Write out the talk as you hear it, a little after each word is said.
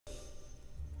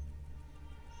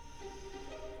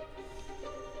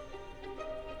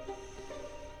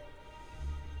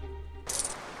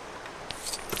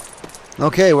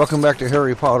Okay, welcome back to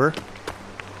Harry Potter.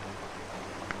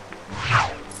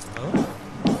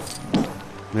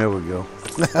 There we go.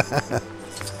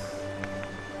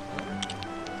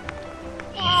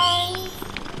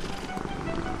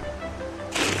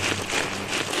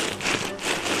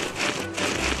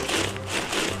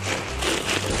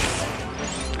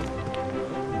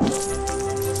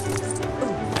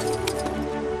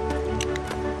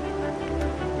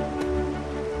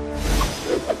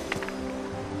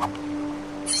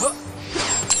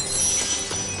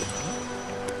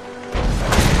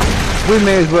 We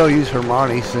may as well use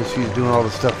Hermione since she's doing all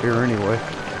the stuff here anyway.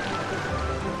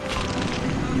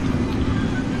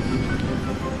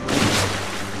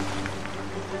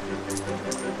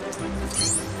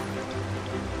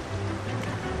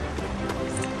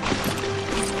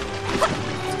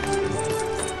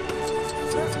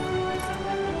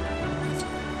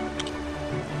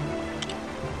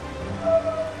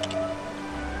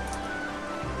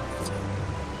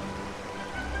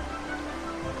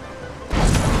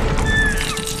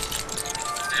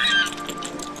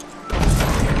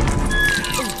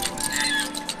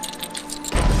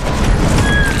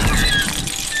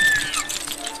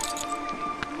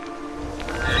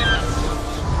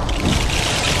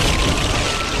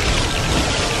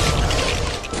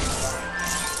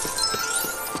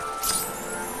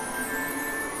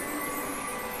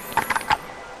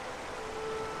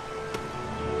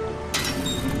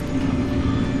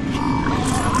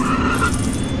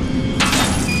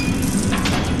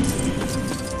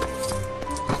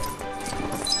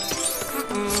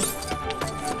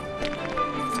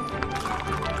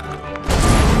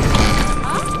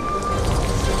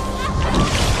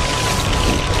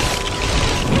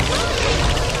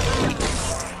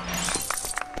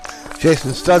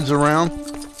 Chasing studs around.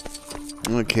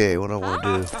 Okay, what do I want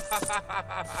to do?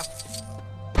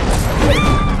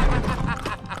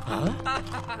 Huh?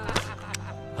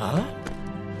 Huh?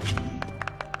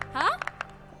 Huh?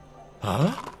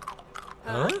 Huh?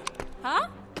 Huh? Huh?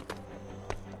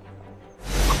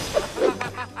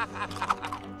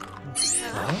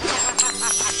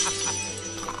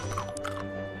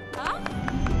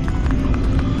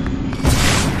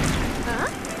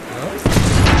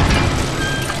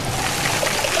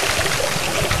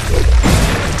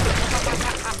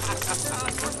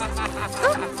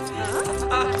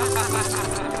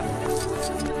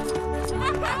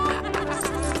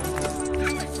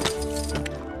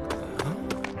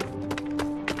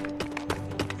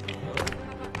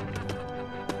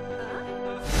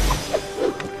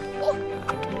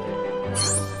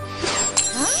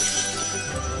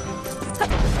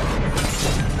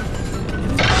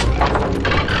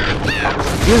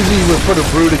 Usually we'll put a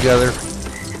brew together,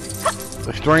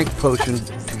 a strength potion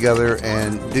together,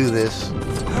 and do this.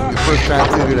 The first time I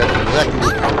figured that's exactly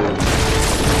what to do.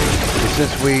 But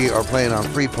since we are playing on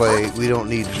free play, we don't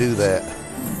need to do that.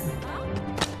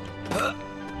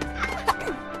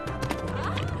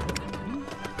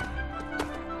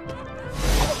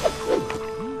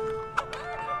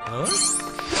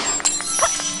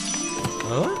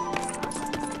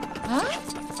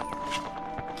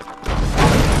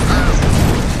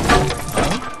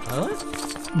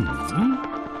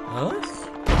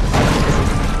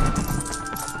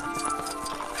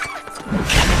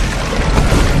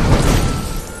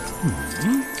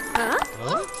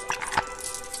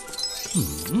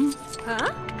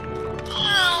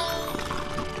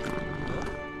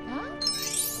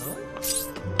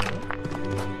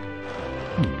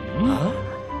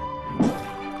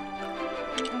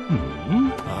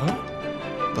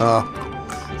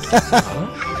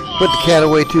 Put the cat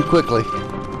away too quickly.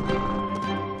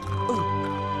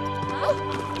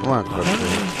 Come on, Crystal.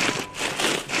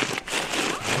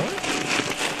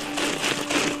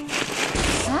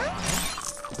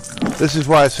 This is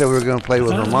why I said we were going to play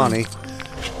with Hermione,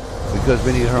 because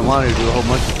we need Hermione to do a whole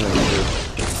bunch of things here.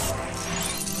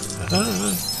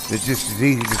 It's just as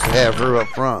easy just to have her up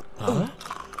front.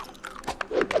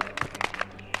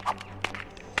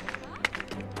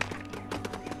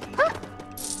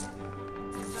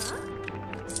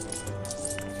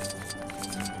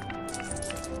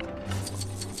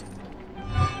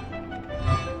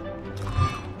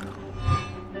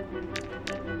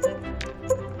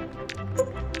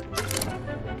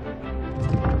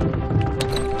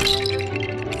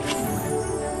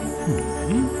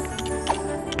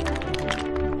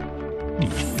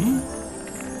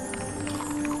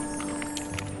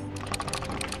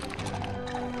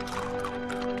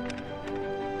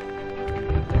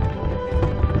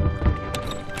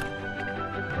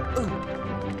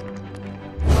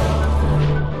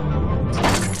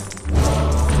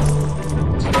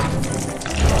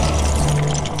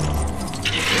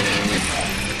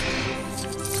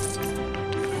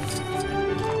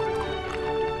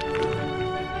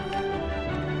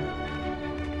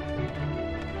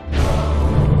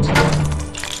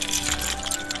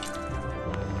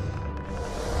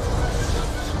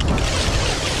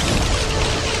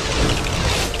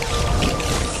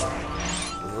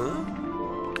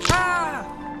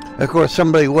 Of course,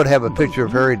 somebody would have a picture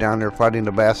of Harry down there fighting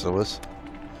the basilisk.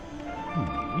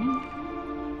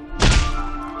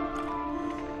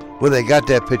 Where they got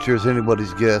that picture is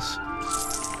anybody's guess.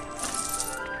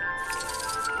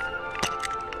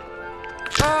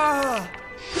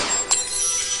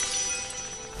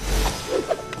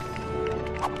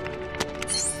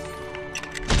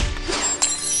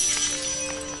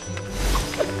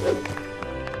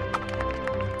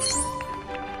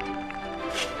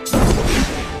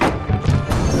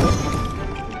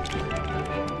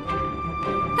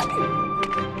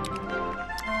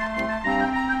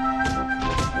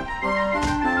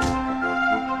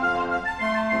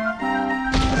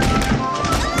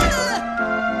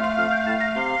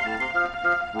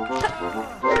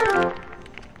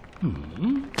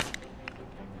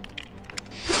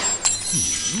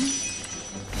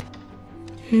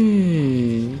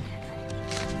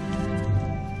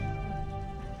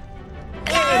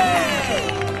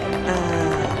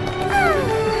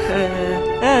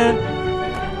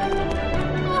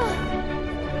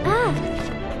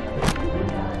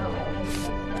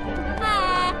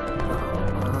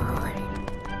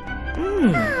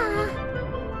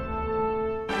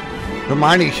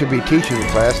 Hermione should be teaching the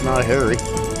class, not Harry.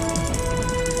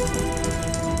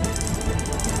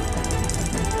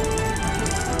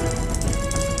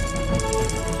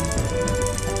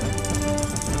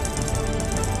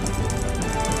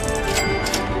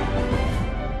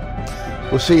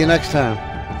 We'll see you next time.